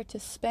will start to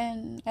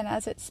spin, and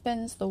as it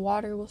spins, the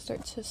water will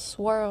start to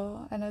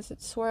swirl, and as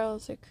it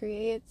swirls, it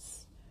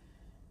creates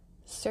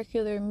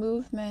circular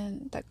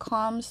movement that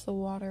calms the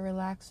water,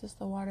 relaxes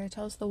the water,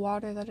 tells the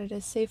water that it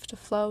is safe to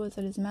flow as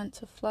it is meant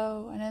to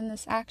flow. And in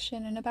this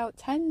action, in about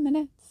 10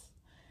 minutes,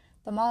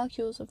 the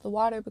molecules of the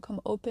water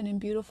become open and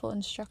beautiful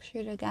and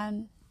structured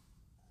again.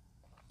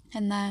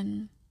 And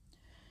then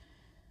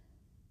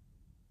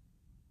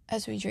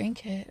as we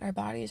drink it, our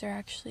bodies are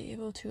actually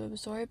able to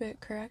absorb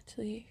it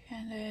correctly,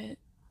 and it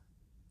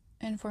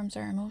informs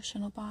our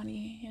emotional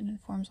body, it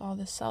informs all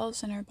the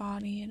cells in our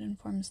body, it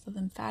informs the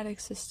lymphatic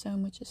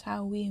system, which is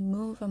how we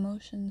move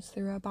emotions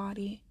through our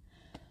body,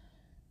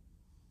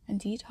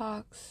 and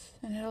detox,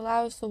 and it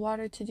allows the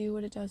water to do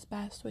what it does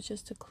best, which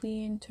is to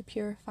clean, to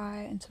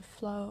purify, and to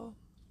flow.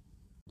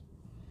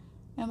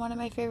 And one of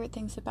my favorite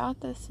things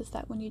about this is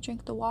that when you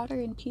drink the water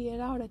and pee it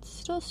out, it's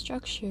still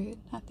structured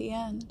at the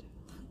end.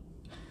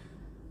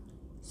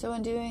 So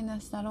in doing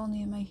this, not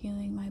only am I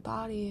healing my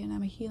body, and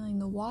I'm healing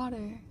the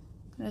water,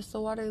 and as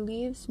the water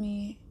leaves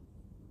me,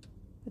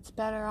 it's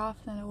better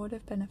off than it would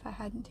have been if I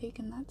hadn't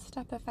taken that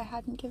step, if I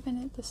hadn't given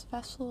it this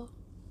vessel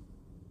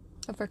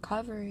of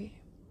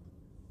recovery.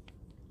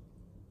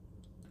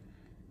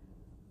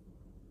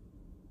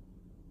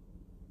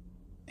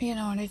 And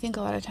I think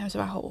a lot of times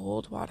about how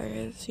old water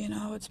is,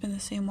 it's been the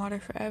same water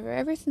forever.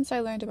 Ever since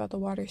I learned about the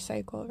water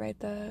cycle, right?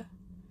 The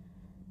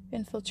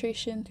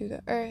infiltration through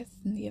the earth,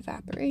 and the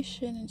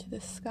evaporation into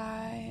the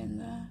sky, and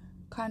the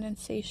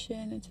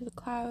condensation into the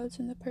clouds,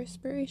 and the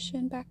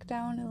perspiration back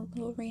down in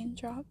little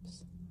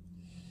raindrops.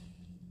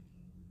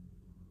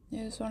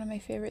 It was one of my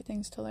favorite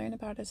things to learn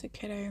about as a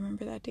kid. I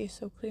remember that day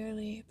so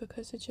clearly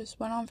because it just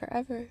went on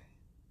forever.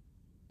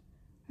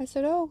 I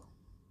said, oh,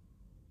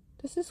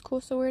 this is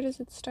cool, so where does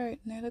it start?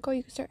 And they're like, oh,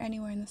 you can start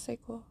anywhere in the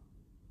cycle.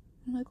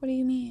 I'm like, what do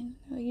you mean?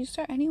 They're like, you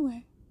start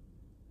anywhere.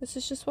 This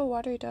is just what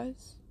water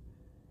does.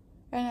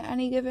 And at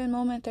any given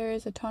moment, there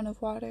is a ton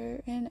of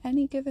water in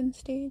any given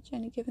stage,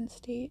 any given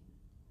state,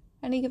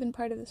 any given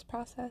part of this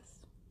process.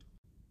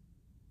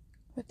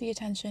 With the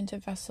attention to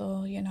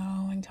vessel,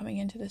 and coming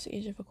into this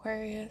age of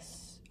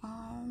Aquarius,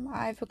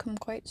 I've become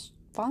quite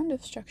fond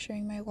of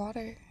structuring my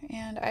water,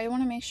 and I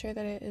want to make sure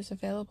that it is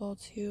available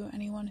to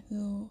anyone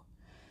who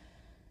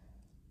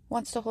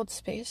wants to hold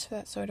space for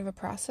that sort of a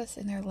process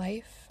in their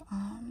life.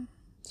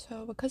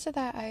 So because of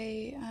that,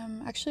 I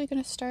am actually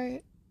going to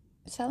start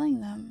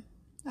selling them.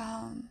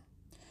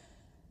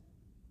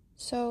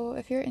 So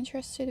if you're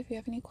interested, if you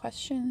have any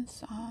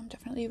questions,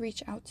 definitely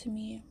reach out to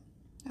me.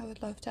 I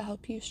would love to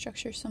help you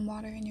structure some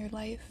water in your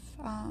life.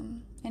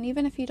 And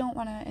even if you don't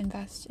want to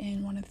invest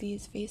in one of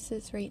these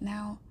vases right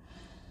now,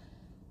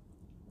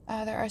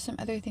 there are some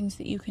other things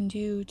that you can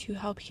do to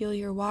help heal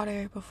your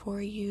water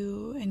before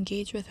you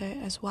engage with it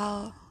as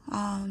well,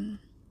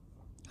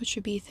 which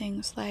would be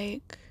things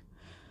like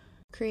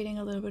creating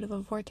a little bit of a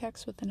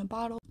vortex within a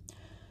bottle,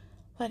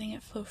 letting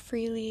it flow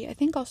freely. I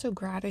think also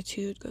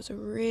gratitude goes a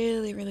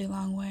really, really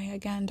long way.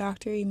 Again,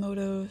 Dr.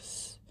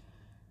 Emoto's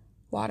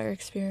water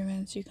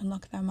experiments, you can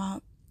look them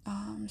up.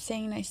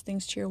 Saying nice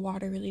things to your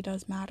water really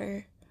does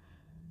matter.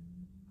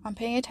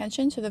 Paying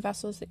attention to the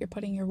vessels that you're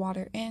putting your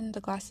water in,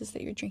 the glasses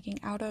that you're drinking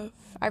out of.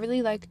 I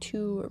really like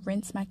to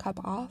rinse my cup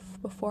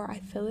off before I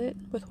fill it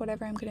with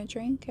whatever I'm going to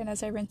drink. And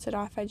as I rinse it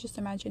off, I just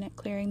imagine it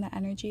clearing the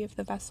energy of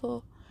the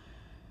vessel,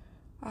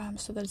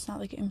 so that it's not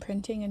like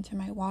imprinting into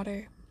my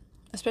water.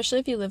 Especially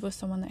if you live with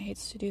someone that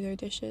hates to do their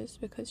dishes,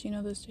 because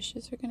those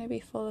dishes are going to be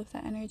full of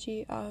the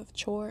energy of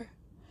chore.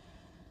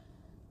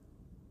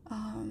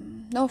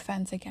 No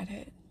offense, I get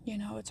it.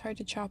 It's hard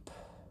to chop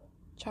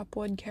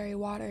wood, carry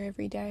water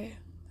every day.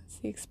 That's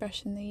the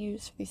expression they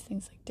use for these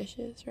things like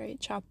dishes, right?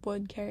 Chop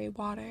wood, carry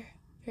water.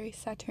 Very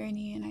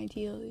Saturnian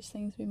ideal, these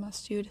things we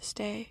must do to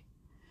stay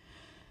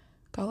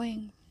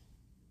going.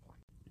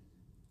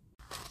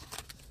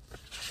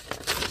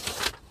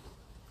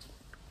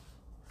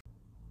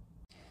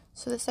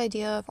 So this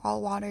idea of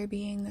all water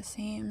being the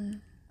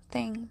same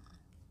thing,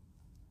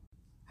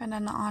 and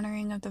then the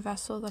honoring of the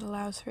vessel that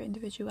allows for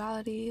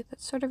individuality,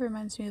 that sort of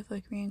reminds me of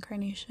like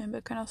reincarnation,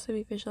 but can also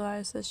be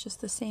visualized as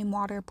just the same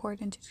water poured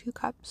into 2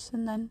 cups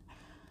and then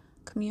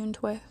communed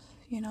with,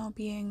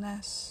 being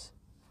this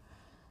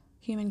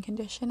human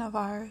condition of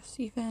ours,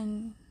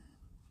 even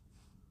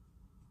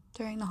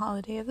during the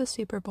holiday of the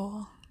Super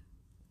Bowl.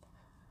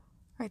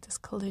 Right, this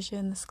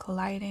collision, this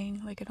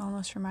colliding, like it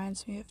almost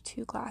reminds me of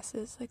 2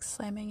 glasses like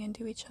slamming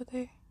into each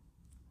other.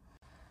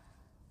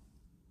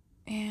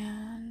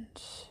 And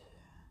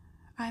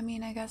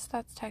I guess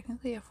that's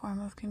technically a form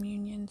of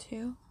communion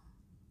too.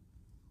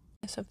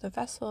 Of the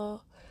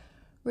vessel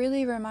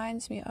really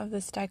reminds me of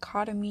this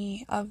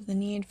dichotomy of the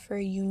need for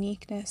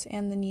uniqueness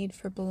and the need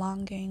for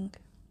belonging.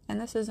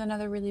 And this is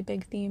another really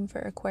big theme for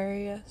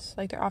Aquarius.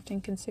 Like, they're often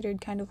considered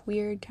kind of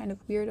weird, kind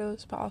of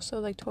weirdos, but also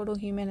like total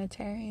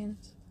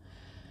humanitarians.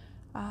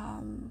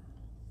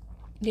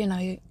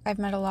 I've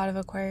met a lot of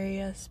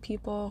Aquarius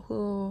people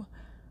who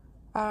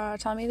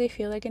tell me they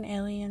feel like an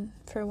alien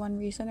for one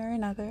reason or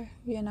another,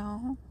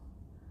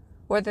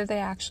 whether they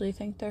actually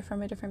think they're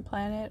from a different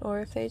planet or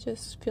if they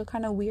just feel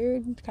kind of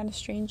weird, kind of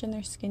strange in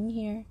their skin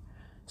here,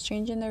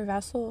 strange in their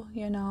vessel,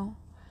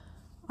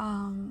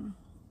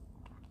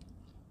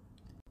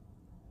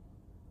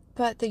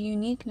 but the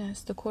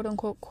uniqueness, the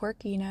quote-unquote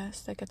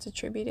quirkiness that gets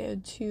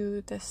attributed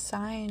to this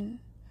sign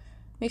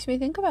makes me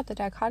think about the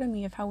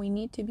dichotomy of how we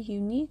need to be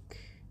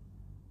unique,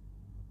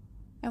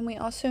 and we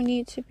also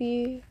need to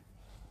be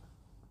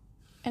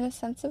in a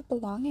sense of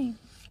belonging.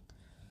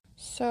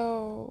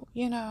 So,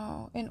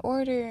 in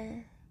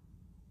order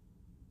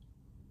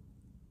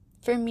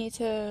for me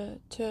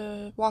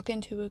to walk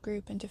into a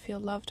group and to feel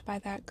loved by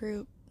that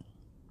group,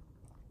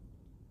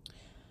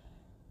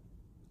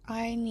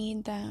 I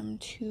need them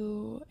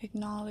to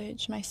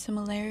acknowledge my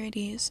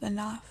similarities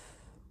enough.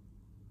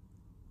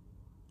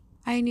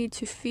 I need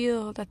to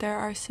feel that there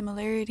are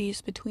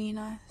similarities between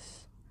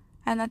us,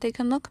 and that they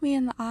can look me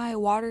in the eye,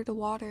 water to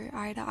water,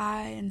 eye to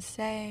eye, and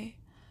say,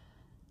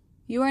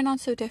 "You are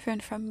not so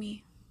different from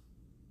me."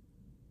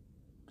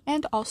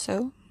 And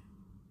also,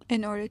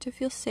 in order to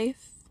feel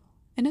safe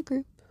in a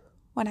group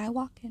when I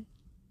walk in,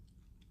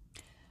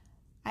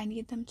 I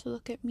need them to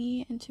look at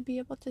me and to be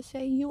able to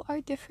say, "You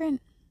are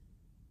different."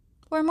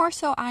 Or more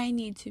so, I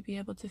need to be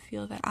able to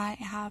feel that I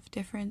have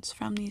difference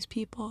from these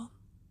people.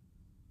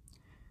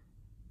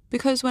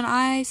 Because when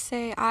I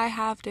say I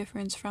have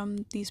difference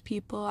from these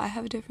people, I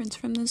have difference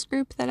from this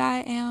group that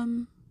I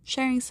am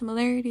sharing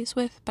similarities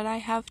with, but I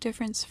have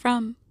difference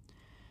from.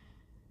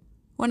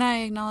 When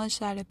I acknowledge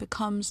that, it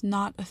becomes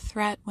not a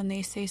threat when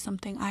they say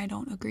something I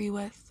don't agree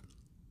with.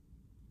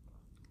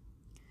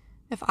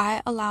 If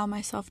I allow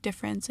myself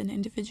difference and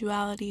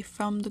individuality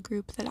from the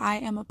group that I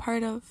am a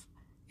part of,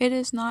 it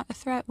is not a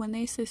threat when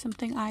they say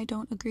something I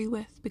don't agree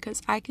with,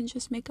 because I can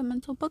just make a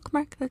mental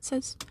bookmark that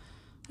says,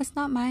 "That's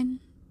not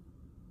mine,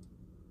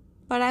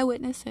 but I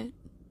witness it."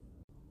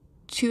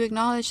 To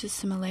acknowledge the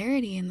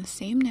similarity and the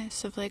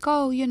sameness of like,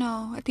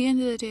 at the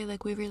end of the day,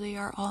 like, we really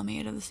are all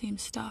made of the same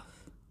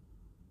stuff.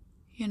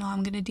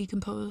 I'm going to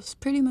decompose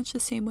pretty much the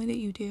same way that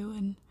you do.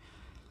 And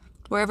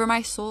wherever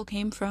my soul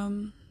came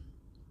from,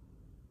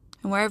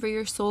 and wherever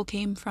your soul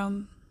came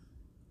from,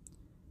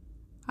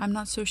 I'm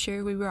not so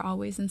sure we were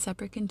always in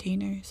separate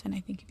containers. And I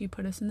think if you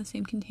put us in the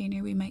same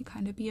container, we might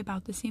kind of be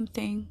about the same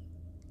thing,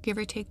 give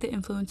or take the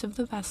influence of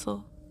the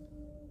vessel.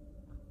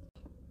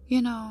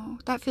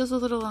 That feels a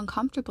little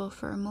uncomfortable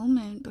for a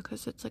moment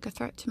because it's like a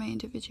threat to my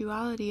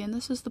individuality. And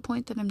this is the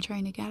point that I'm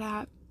trying to get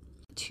at.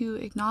 To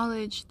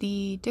acknowledge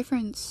the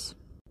difference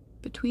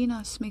between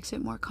us makes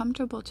it more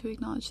comfortable to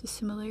acknowledge the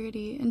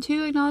similarity. And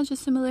to acknowledge the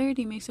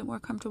similarity makes it more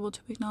comfortable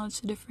to acknowledge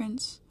the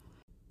difference.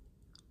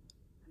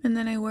 And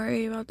then I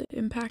worry about the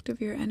impact of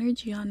your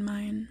energy on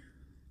mine.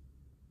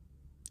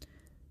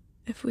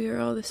 If we are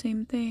all the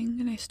same thing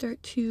and I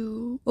start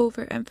to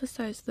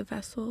overemphasize the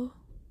vessel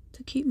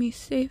to keep me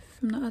safe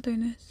from the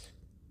otherness,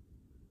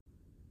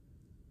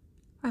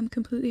 I'm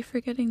completely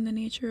forgetting the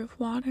nature of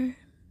water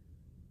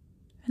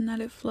and that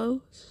it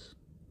flows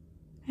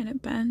and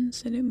it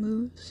bends and it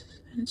moves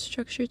and its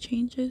structure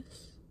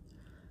changes.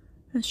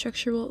 And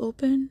structure will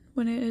open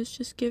when it is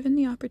just given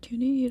the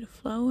opportunity to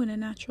flow in a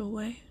natural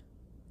way.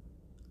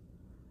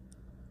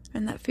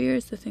 And that fear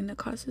is the thing that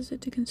causes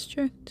it to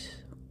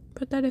constrict.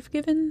 But that if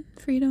given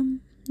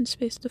freedom and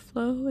space to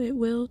flow, it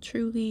will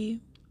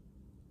truly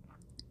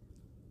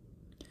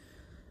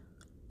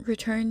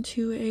return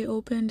to a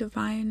open,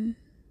 divine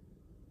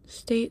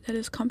state that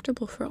is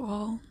comfortable for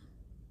all.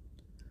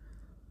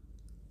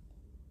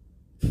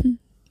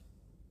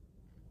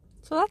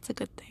 So that's a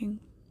good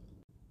thing.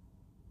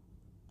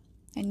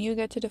 And you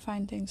get to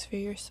define things for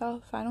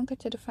yourself. I don't get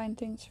to define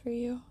things for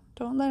you.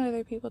 Don't let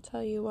other people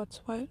tell you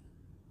what's what.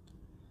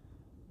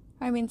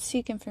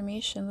 Seek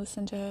information,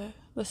 listen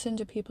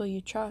to people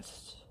you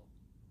trust.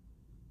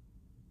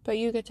 But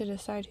you get to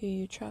decide who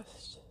you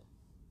trust.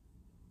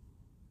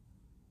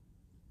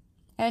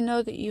 And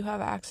know that you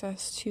have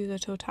access to the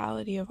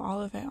totality of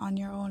all of it on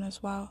your own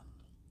as well.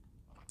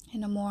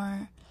 In a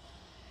more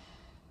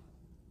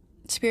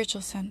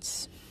spiritual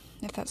sense,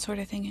 if that sort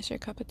of thing is your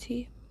cup of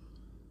tea.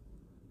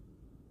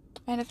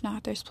 And if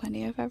not, there's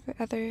plenty of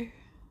other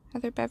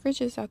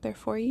beverages out there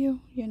for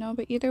you,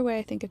 but either way,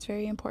 I think it's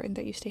very important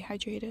that you stay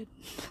hydrated.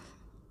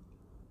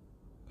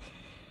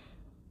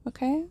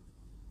 Okay?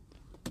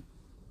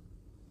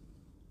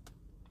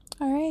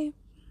 All right.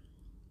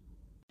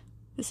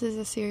 This is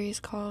a series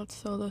called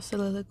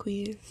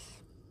Soliloquies,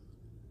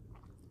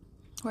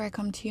 where I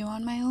come to you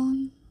on my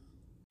own.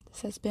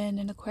 This has been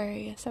an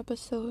Aquarius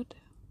episode,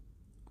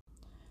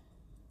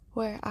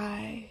 where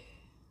I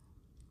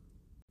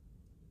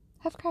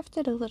have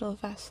crafted a little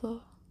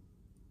vessel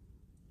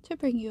to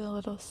bring you a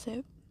little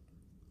sip.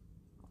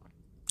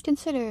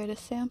 Consider it a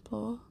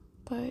sample,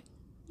 but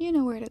you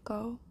know where to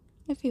go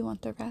if you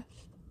want the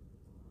rest.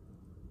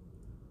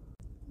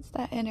 It's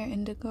that inner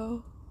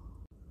indigo